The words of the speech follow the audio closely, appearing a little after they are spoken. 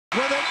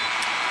With it.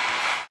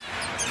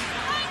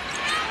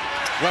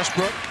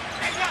 Westbrook,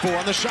 4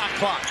 on the shot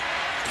clock.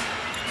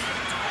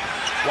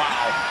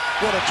 Wow,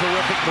 what a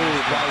terrific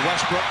move by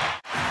Westbrook.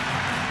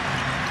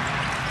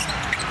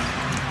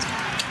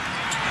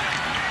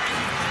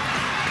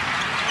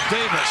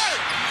 Davis.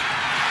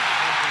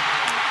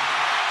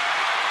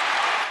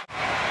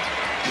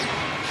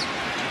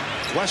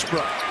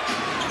 Westbrook.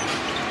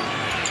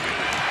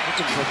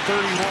 Looking for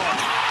 31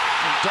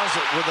 and does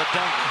it with a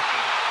dunk.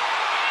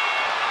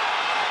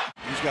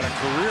 He's got a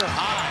career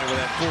high with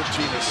that 14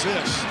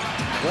 assists.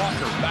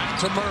 Walker back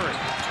to Murray.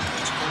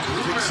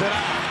 Kicks it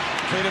out.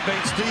 Keita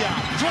Bates Diop.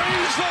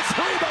 Drains the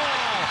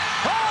 3-ball.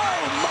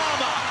 Oh,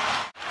 mama!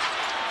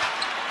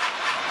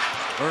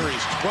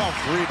 Murray's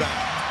 12th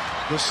rebound.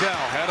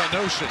 Vassell had a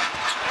notion.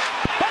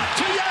 Back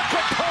to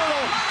Jakob,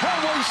 and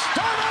we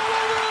start all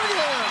over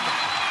again.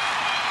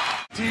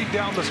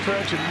 Down the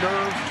stretch and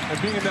nerve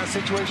and being in that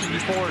situation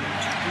before,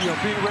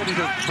 being ready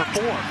to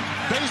perform.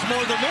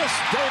 Bazemore the miss.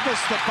 Davis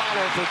the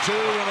follow for 2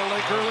 and a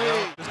Laker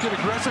lead. Just get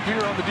aggressive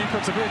here on the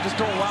defensive end. Just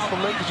don't allow the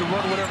Lakers to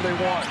run whatever they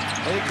want.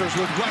 Lakers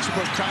with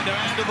Westbrook trying to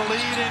add to the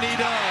lead, and he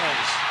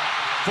does.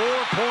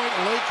 4-point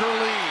Laker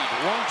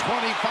lead.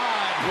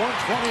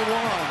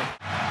 125-121.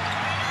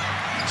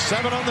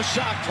 7 on the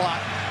shot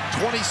clock.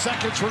 20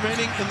 seconds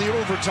remaining in the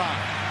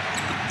overtime.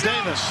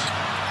 Davis.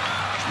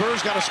 Spurs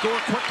got to score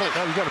quickly.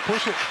 Now you got to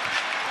push it.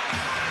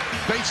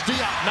 Bates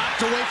Diop knocked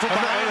away from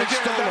behind and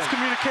stolen. That's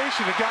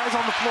communication. The guys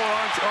on the floor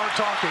aren't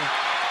talking.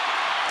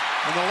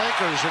 And the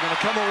Lakers are going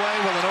to come away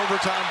with an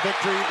overtime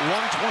victory,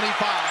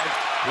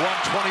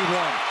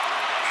 125-121.